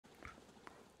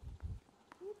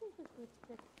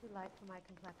Lipstick's too light for my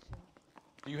complexion.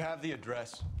 Do you have the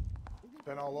address? It's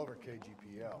been all over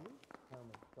KGPL.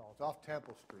 It's off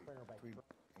Temple Street between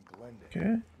and Glendale.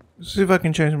 Okay. Let's see if I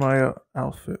can change my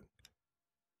outfit.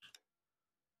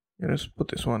 Yeah, let's put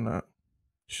this one up.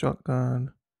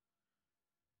 Shotgun.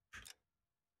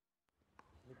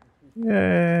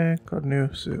 Yeah, got a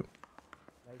new suit.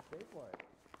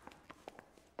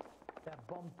 That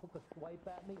bum took a swipe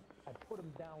at me. I put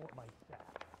him down with my staff.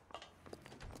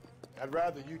 I'd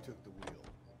rather you took the wheel.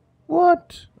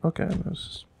 What? Okay,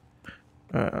 let's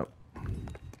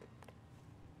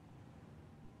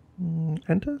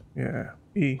enter? Yeah.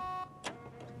 E.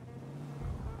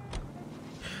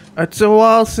 It's a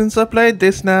while since I played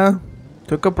this now.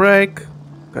 Took a break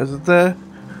because of the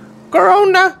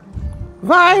corona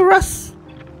virus.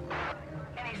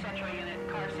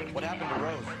 What happened to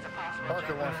Rose?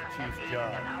 Parker wants the chief's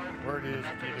job. Word is it's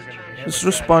either going to be him. Just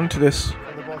respond to this. So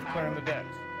they're both clearing the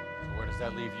decks. So where does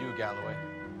that leave you, Galloway?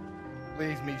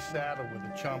 Leaves me saddled with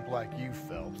a chump like you,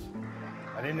 Phelps.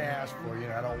 I didn't ask for you,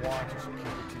 and I don't want you, so keep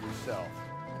it to yourself.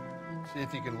 See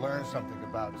if you can learn something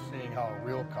about seeing how a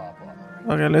real cop operates.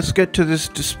 Okay, let's get to this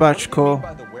dispatch call.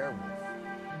 By the werewolf.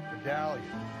 Medallion.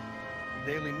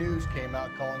 The Daily News came out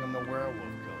calling him the werewolf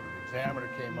killer. The Examiner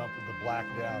came up with the Black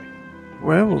Dahlion.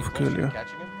 Werewolf Close to killer.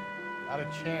 catching him? Not a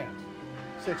chance.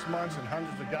 6 months and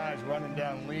hundreds of guys running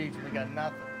down leads, and we got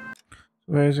nothing.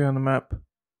 Where is he on the map?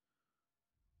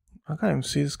 I can't even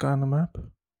see this guy on the map.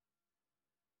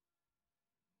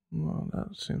 Well,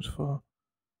 that seems far.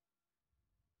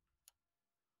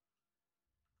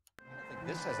 I don't think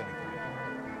this has anything to do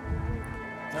with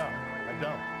it. No, I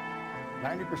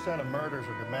don't. 90% of murders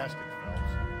are domestic,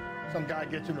 Phelps. Some guy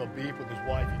gets into a beef with his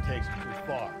wife, he takes it too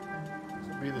far. This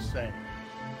will be the same.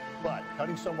 But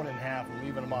cutting someone in half and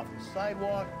leaving them off the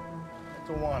sidewalk, it's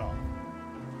a one-off.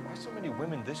 Why so many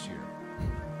women this year?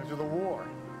 Because of the war.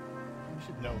 You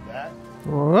should know that.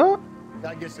 What?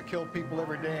 Guy gets to kill people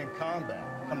every day in combat.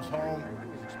 Comes home,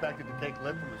 is expected to take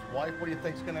lip from his wife. What do you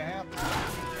think's gonna happen?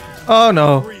 Oh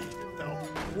no. Breathe, Phelps.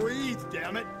 Breathe,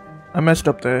 damn it. I messed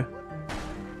up there.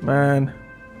 Man.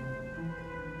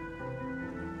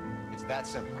 It's that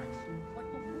simple.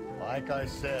 Like I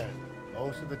said,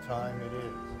 most of the time it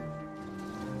is.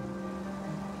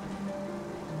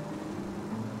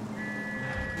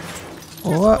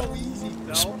 What? So easy,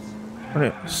 Phelps.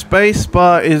 Okay. Space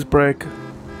bar is break.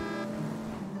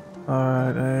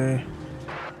 Alright, Any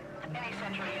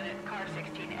central unit, car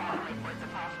 16L, reports a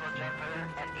possible jumper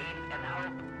at 8th and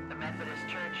Hope. The Methodist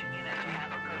Church unit to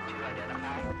handle code 2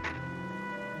 identified.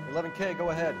 11K, go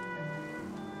ahead.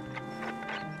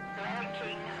 11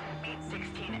 King, meet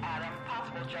 16 Adam,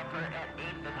 possible jumper at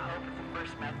 8th and Hope at the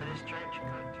First Methodist Church,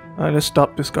 code 2. alright, let's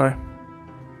stop this guy.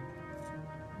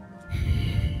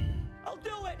 I'll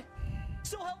do it!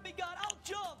 So help me God, I'll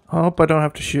jump! I hope I don't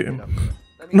have to shoot him.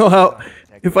 No, how?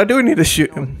 If I do need to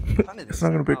shoot him, it's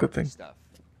not gonna be a good thing.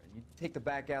 You take the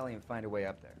back alley and find a way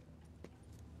up there.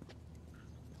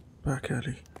 Back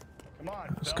alley. Come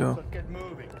on, Let's Phelps, go. let's get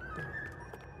moving.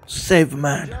 Save a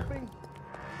man. Jumping?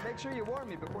 Make sure you warn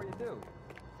me before you do.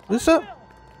 What's up?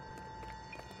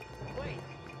 Wait,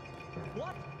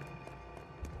 what?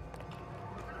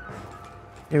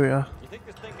 Here we are. You think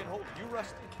this thing can hold you,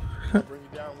 Rusty? I'll bring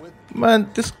you down with me.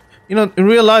 Man, this, you know, in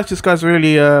real life, this guy's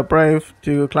really brave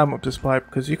to climb up this pipe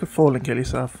because you could fall and kill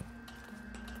yourself.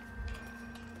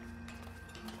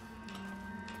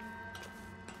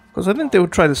 Because I think they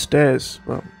would try the stairs,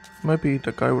 but maybe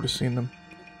the guy would have seen them.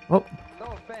 Oh, No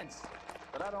offense,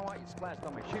 but I don't want you splashed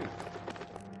on my shoes.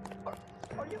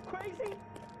 Are you crazy?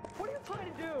 What are you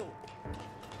trying to do?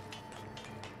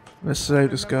 let's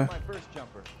save this guy. My first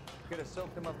jumper. Could have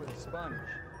soaked him up with a sponge.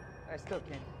 I still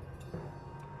can't.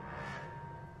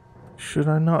 Should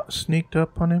I not sneaked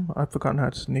up on him? I've forgotten how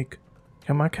to sneak.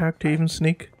 Can my character even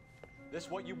sneak? This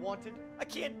what you wanted? I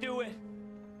can't do it.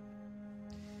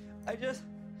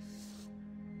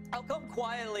 I'll come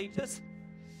quietly.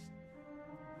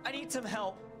 I need some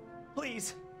help.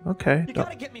 Please. Okay. You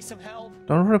gotta get me some help.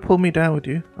 Don't want to pull me down with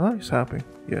you. Oh, he's helping.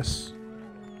 Yes.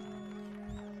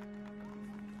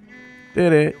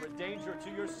 Did it. You're a danger to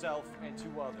yourself and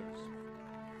to others.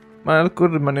 Man, I look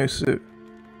good in my new suit.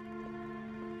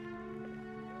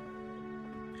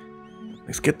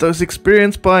 Let's get those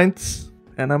experience points.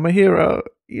 And I'm a hero.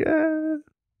 Yeah.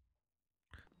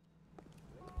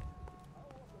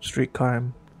 Street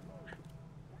crime.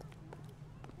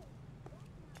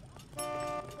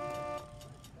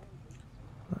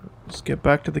 Let's get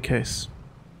back to the case.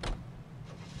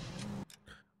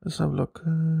 Let's have a look.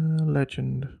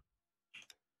 Legend.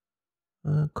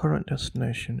 Current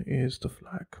destination is the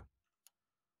flag.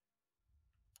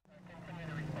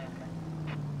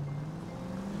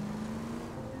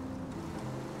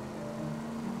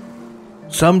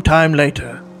 sometime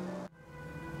later.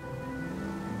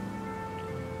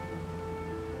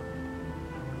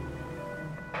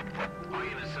 All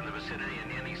units in the vicinity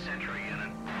in any Central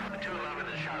unit. The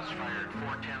 211 is shots fired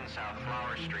 410 South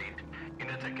Flower Street.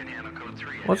 Units that can handle code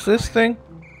 3. What's this thing?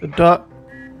 The dot.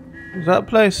 Is that a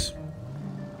place?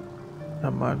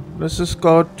 Never mind. Let's just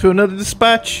go to another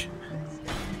dispatch.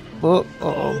 Oh,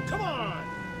 uh-oh. Come on!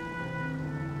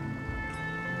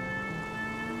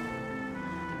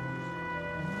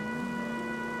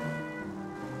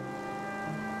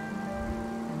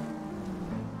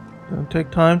 Gonna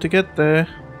take time to get there.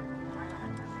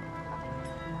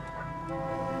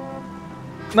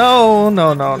 No,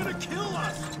 no, no. Gonna kill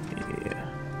us! Yeah.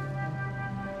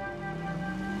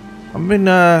 I mean,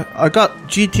 I got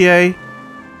GTA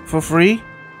for free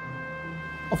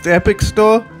off the Epic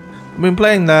Store. I've been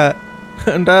playing that,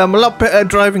 and I'm a lot better at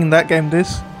driving in that game.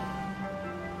 This.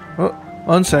 Oh,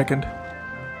 1 second.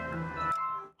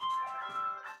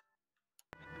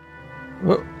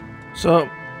 Oh, so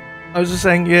I was just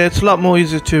saying, yeah, it's a lot more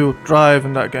easier to drive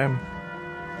in that game,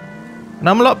 and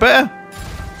I'm a lot better.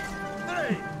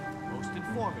 Hey! Most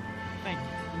informative. Thank you.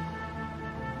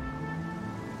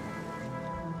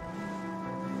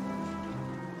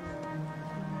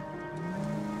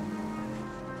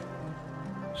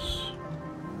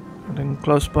 Getting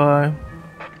close by.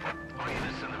 All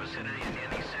units in the vicinity in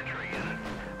any Central unit.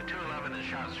 The 211 is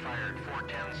shots fired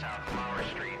 410 South Flower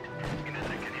Street. Units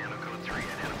that can handle code 3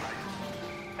 identified.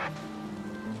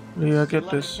 Yeah, get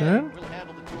this in. We'll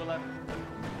handle the 211.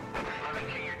 11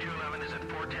 King, your 211 is at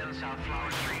 410 South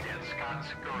Flower Street at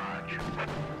Scott's Garage.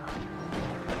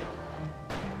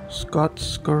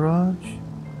 Scott's Garage.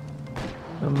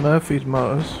 And Murphy's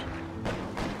Motors.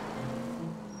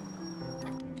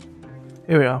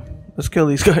 Here we are. Let's kill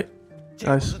these guys.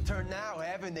 Tables have turned now,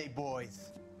 haven't they,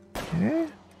 boys? Okay.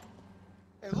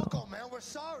 Hey, look, old man, we're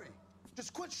sorry.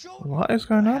 Just quit shooting. What is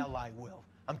going on? Hell, I will.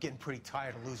 I'm getting pretty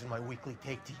tired of losing my weekly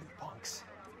take to you punks.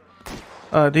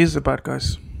 These are the bad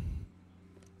guys.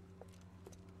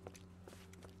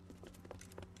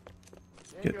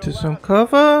 Get to some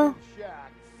cover.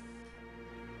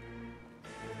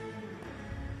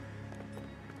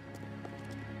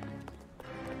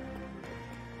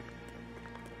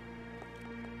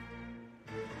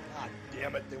 God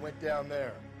damn it, they went down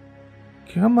there.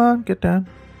 Come on, get down.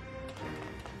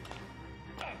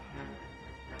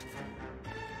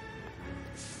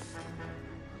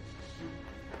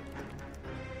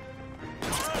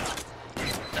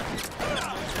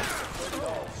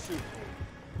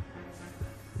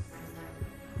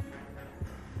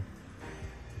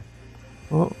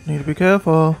 Oh, need to be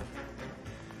careful.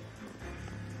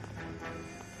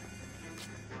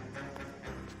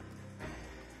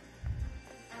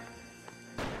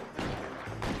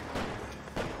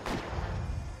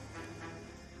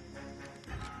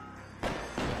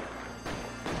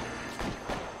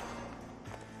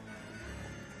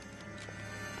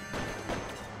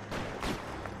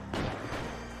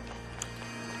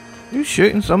 You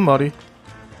shooting somebody?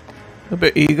 A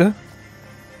bit eager.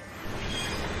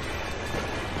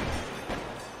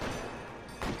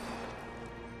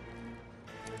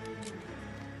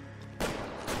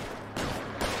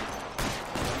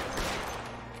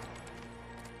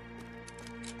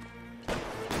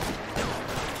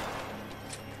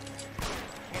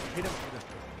 Hit him for the...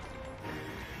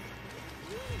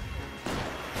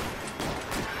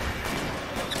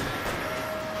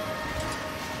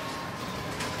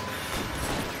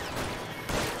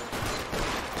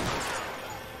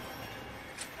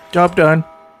 Job done.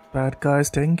 Bad guys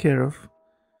taken care of.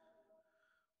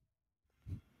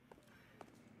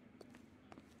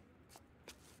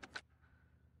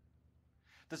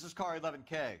 This is car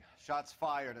 11K. Shots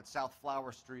fired at South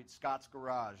Flower Street, Scott's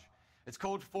Garage. It's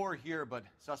code 4 here, but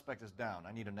suspect is down.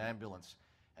 I need an ambulance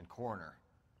and coroner.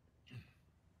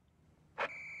 11K,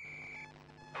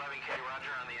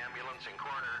 roger on the ambulance and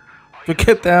coroner. All Forget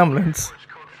units the ambulance. reports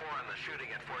code 4 on the shooting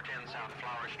at 410 South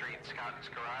Flower Street, Scott's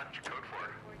Garage. Code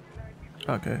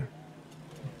 4. Okay.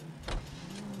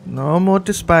 No more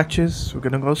dispatches. We're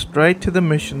gonna go straight to the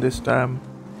mission this time.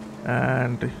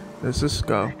 And let's just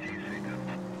go.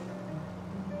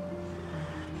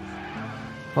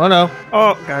 Oh no.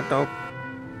 Oh god no.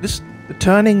 The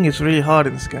turning is really hard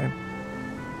in this game.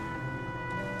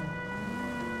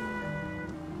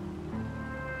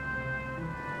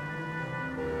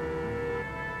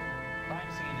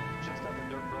 Crime scene is just up a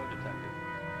dirt road, detective.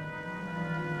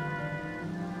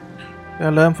 I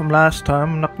learned from last time.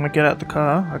 I'm not gonna get out the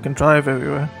car. I can drive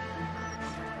everywhere.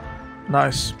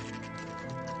 Nice.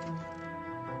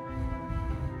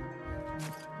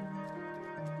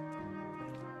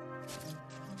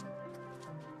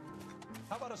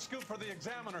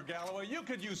 Examiner, Galloway. You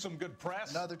could use some good press.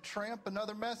 Another tramp,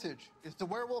 another message. Is the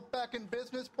werewolf back in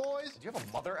business, boys? Do you have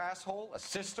a mother, asshole? A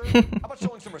sister? How about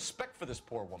showing some respect for this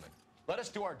poor woman? Let us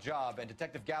do our job, and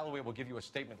Detective Galloway will give you a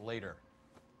statement later.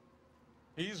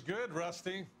 He's good,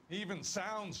 Rusty. He even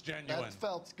sounds genuine. That's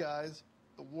Phelps, guys.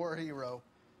 The war hero.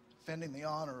 Defending the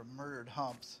honor of murdered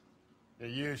humps. You're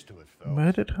used to it, Phelps.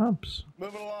 Murdered humps.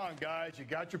 Moving along, guys. You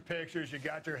got your pictures, you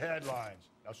got your headlines.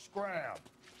 Now scram.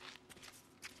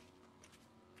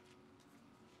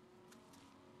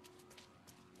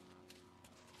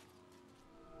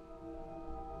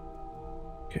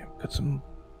 Okay, got some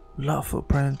lot of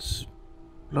footprints,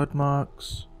 blood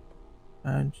marks,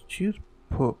 and she was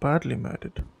poor, badly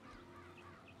murdered.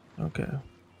 Okay.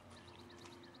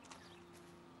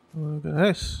 Look at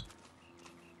this.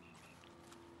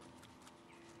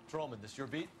 Patrolman, this your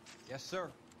beat? Yes, sir.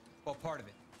 Well, part of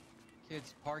it.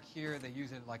 Kids park here, they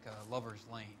use it like a lover's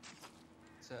lane.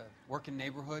 It's a working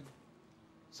neighborhood.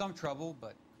 Some trouble,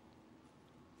 but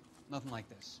nothing like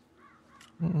this.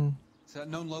 It's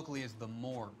known locally as the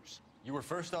Moors. You were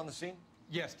first on the scene?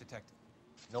 Yes, detective.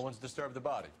 No one's disturbed the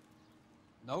body?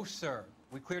 No, sir.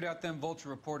 We cleared out them vulture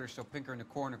reporters so Pinker and the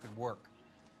coroner could work.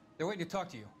 They're waiting to talk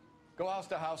to you. Go house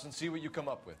to house and see what you come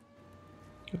up with.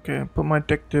 Okay, put my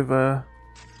detective hat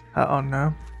on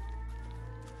now.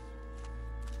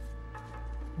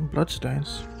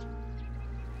 Bloodstains.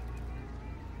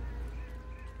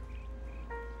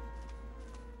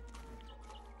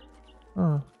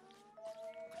 Oh.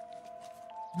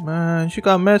 Man, she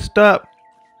got messed up.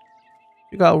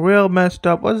 She got real messed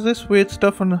up. What is this weird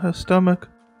stuff on her stomach?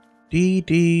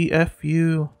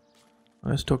 DDFU.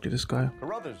 Let's talk to this guy.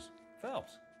 Carruthers,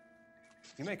 Phelps.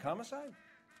 You make homicide?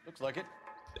 Looks like it.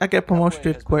 I get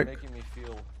promoted quick. Making me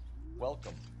feel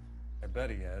welcome. I bet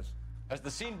he has. Has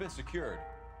the scene been secured?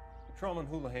 Patrolman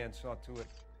Houlihan saw to it.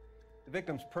 The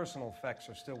victim's personal effects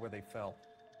are still where they fell.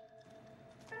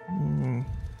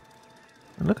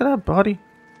 Look at that body.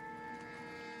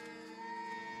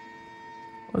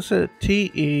 What's it?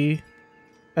 TEFUCKU.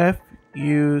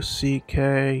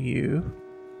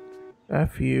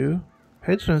 FU.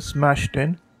 Head's been smashed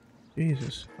in.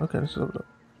 Jesus. Okay, let's have a look.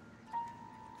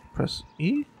 Press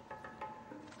E?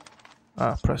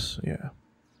 Ah, press, yeah.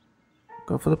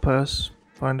 Go for the purse.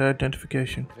 Find the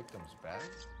identification. Victim's bag?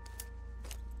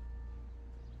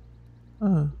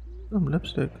 Oh, some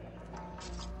lipstick.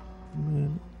 I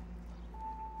mean,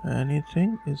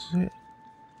 anything? Is it?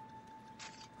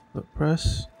 But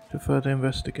press to further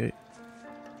investigate.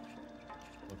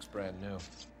 Looks brand new.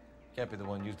 Can't be the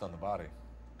one used on the body.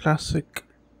 Classic.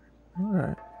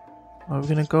 Alright. Are we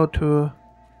gonna go to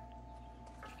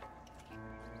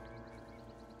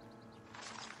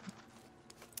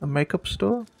a makeup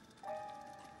store?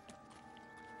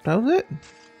 That was it?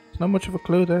 There's not much of a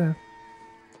clue there.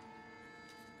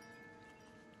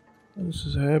 This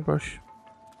is a hairbrush.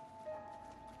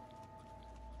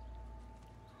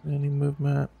 Any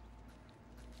movement?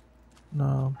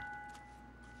 No.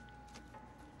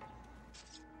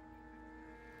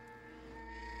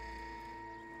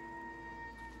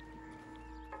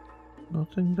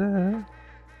 Nothing there.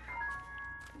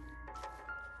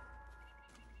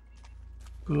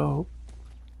 Globe.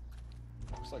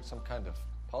 Looks like some kind of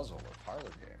puzzle or parlor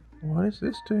game. What is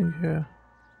this doing here?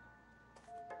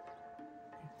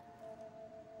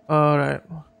 Alright.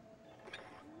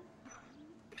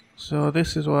 So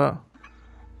this is what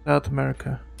South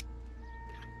America.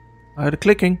 I had a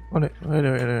clicking on it. Wait.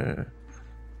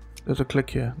 There's a click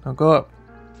here. Now go up.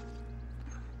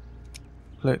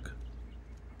 Click.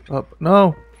 Up.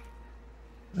 No!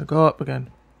 Now go up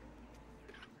again.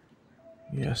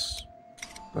 Yes.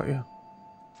 Got you.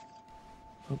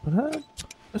 Open up.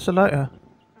 That's a lighter.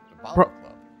 The Barber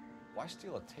Club. Why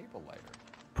steal a table lighter?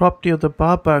 Property of the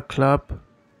Barber Club.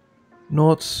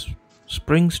 North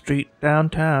Spring Street,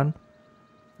 downtown.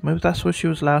 Maybe that's where she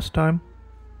was last time.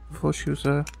 Before she was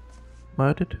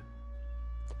murdered.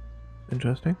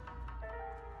 Interesting.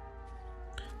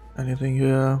 Anything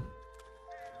here?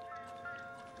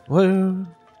 Whoa.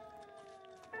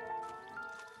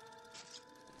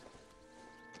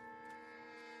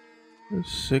 A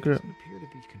cigarette. Doesn't appear to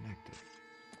be connected.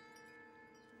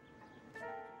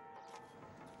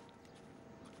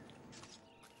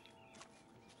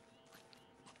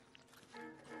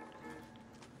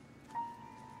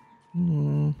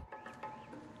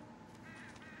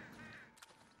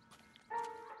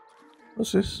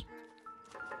 What's this?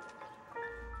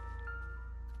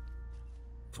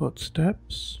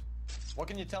 Footsteps. What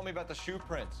can you tell me about the shoe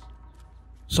prints?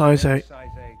 Size 8. Size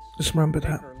 8. Just remember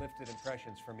that. Baker lifted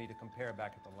impressions for me to compare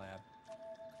back at the lab.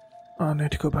 I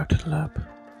need to go back to the lab.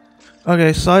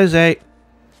 Okay, size 8.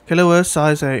 Killer was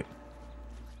size 8.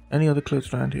 Any other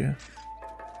clues around here?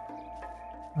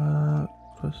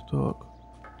 First talk.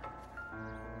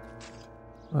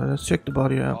 Alright, let's check the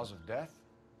body out. Cause of death?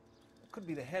 It could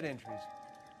be the head injuries.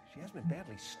 She has been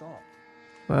badly stomped.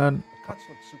 But The cuts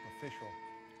look superficial.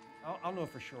 I'll know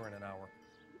for sure in an hour.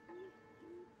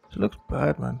 she looks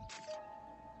bad, man.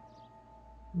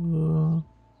 Can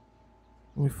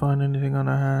we find anything on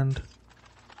her hand?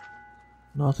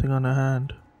 Nothing on her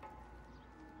hand.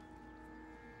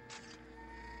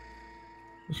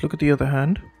 Let's look at the other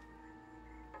hand.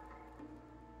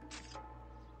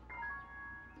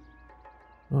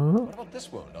 What about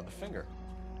this wound on the finger?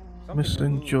 Something Missing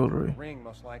removed jewelry. from the ring,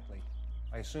 most likely.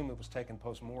 I assume it was taken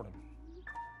post-mortem.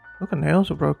 Look, her nails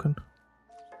are broken.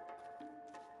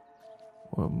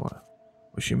 Was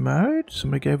she married?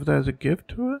 Somebody gave her that as a gift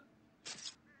to her?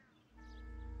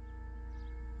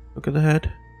 Look at the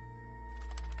head.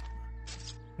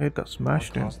 Head got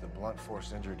smashed in. Caused the blunt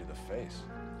force injury to the face.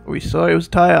 We saw it was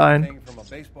tie iron. Thing from a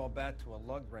baseball bat to a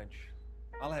lug wrench.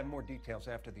 I'll have more details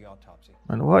after the autopsy.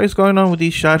 And what is going on with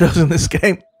these shadows in this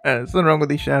game? There's nothing wrong with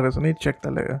these shadows. I need to check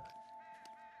that later.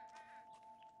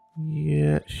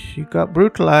 Yeah, she got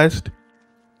brutalized.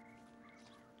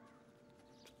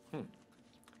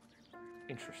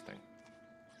 Interesting.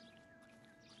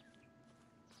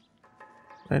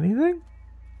 Anything?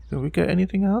 Did we get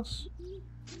anything else?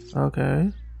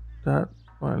 Okay. That.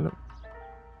 Well, look.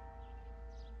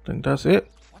 I think that's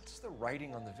it. What's the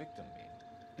writing on the victim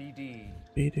mean? BD.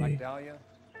 BD. Like Dahlia?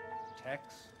 Tex?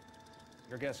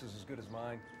 Your guess is as good as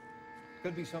mine.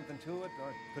 Could be something to it, or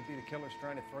it could be the killer's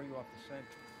trying to throw you off the scent.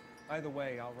 Either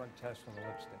way, I'll run tests on the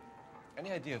lipstick.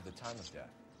 Any idea of the time of death?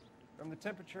 From the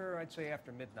temperature, I'd say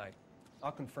after midnight.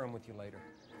 I'll confirm with you later.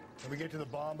 When we get to the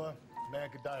Bomba, a man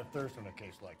could die of thirst in a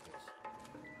case like this.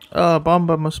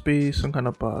 Bomba must be some kind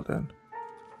of bar then.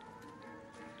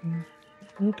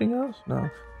 Anything else? No.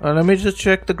 Let me just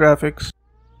check the graphics.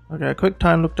 Okay, a quick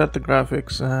time looked at the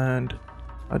graphics and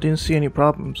I didn't see any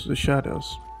problems with the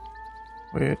shadows.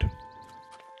 Weird.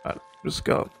 Alright, let's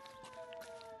go.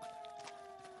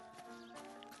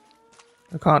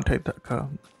 I can't take that car.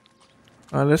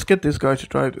 Let's get this guy to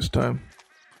drive this time.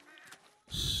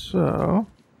 So,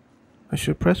 I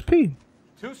should press P.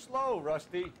 Too slow,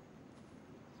 Rusty.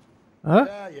 Huh?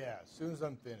 Yeah, as soon as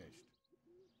I'm finished.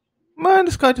 Man,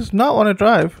 this guy does not want to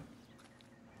drive.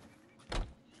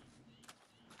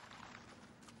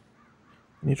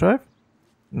 Can you drive?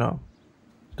 No.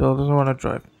 Still doesn't want to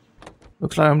drive.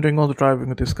 Looks like I'm doing all the driving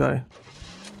with this guy.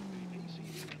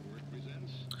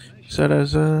 Set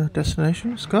as a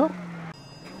destination. Let's go.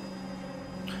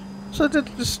 So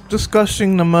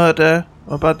discussing the murder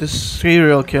about this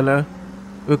serial killer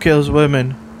who kills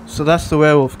women. So that's the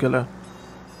werewolf killer.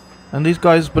 And these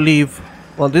guys believe,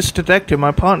 well, this detective,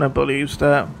 my partner, believes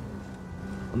that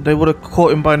they would have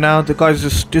caught him by now. The guy's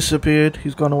just disappeared.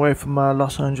 He's gone away from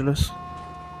Los Angeles.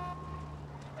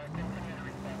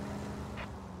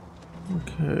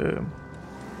 Okay.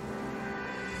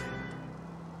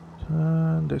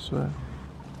 Turn this way.